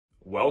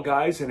Well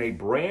guys, in a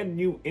brand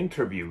new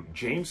interview,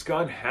 James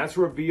Gunn has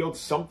revealed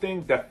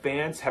something that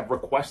fans have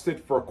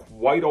requested for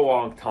quite a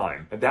long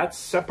time. And that's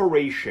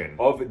separation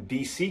of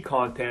DC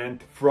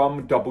content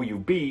from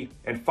WB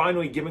and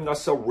finally giving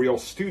us a real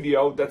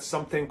studio that's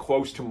something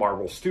close to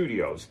Marvel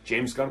Studios.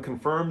 James Gunn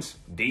confirms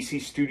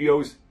DC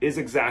Studios is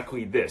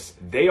exactly this.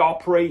 They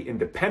operate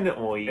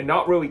independently and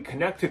not really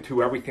connected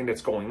to everything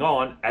that's going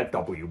on at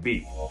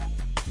WB.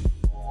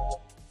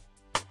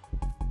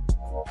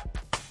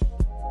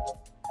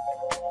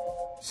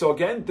 So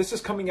again, this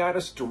is coming at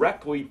us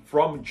directly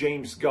from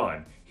James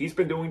Gunn. He's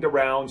been doing the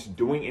rounds,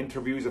 doing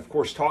interviews, of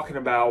course, talking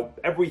about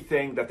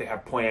everything that they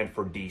have planned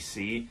for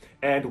DC.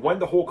 And when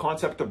the whole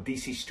concept of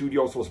DC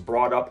Studios was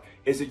brought up,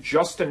 is it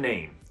just a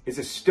name? Is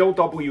it still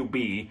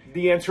WB?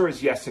 The answer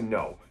is yes and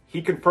no.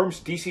 He confirms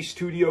DC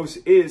Studios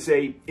is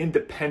a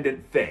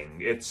independent thing.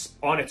 It's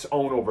on its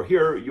own over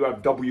here. You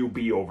have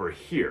WB over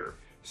here.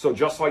 So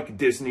just like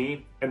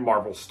Disney and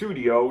Marvel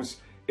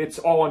Studios, it's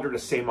all under the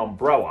same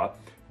umbrella.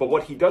 But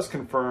what he does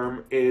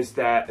confirm is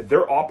that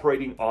they're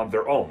operating on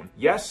their own.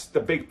 Yes, the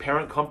big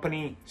parent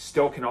company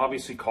still can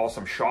obviously call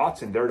some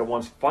shots and they're the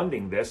ones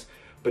funding this.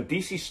 But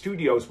DC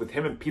Studios with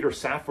him and Peter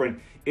Safran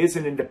is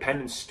an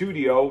independent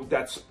studio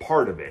that's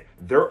part of it.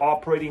 They're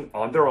operating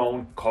on their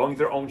own, calling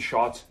their own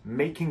shots,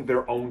 making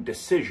their own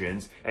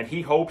decisions. And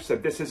he hopes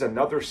that this is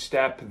another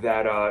step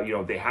that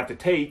they had to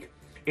take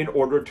in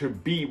order to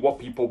be what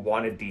people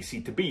wanted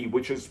DC to be,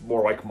 which is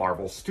more like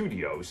Marvel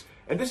Studios.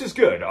 And this is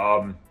good.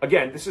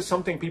 Again, this is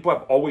something people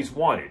have always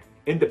wanted.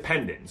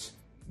 Independence.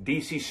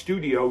 DC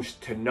Studios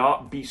to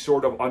not be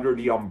sort of under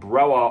the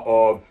umbrella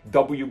of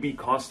WB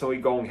constantly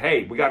going,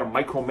 hey, we got to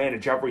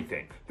micromanage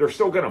everything. They're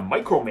still going to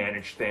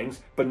micromanage things,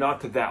 but not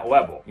to that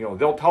level.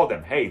 They'll tell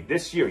them, hey,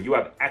 this year you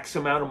have X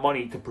amount of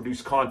money to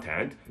produce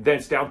content. Then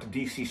it's down to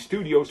DC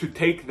Studios to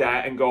take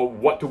that and go,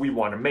 what do we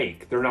want to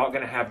make? They're not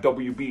going to have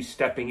WB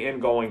stepping in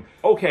going,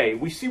 okay,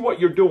 we see what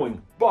you're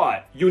doing,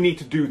 but you need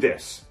to do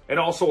this. And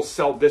also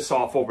sell this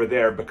off over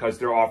there because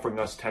they're offering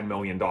us $10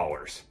 million.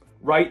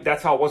 Right?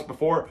 That's how it was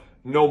before.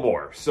 No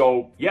more.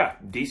 So yeah,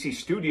 DC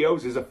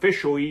Studios is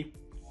officially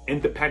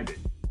independent.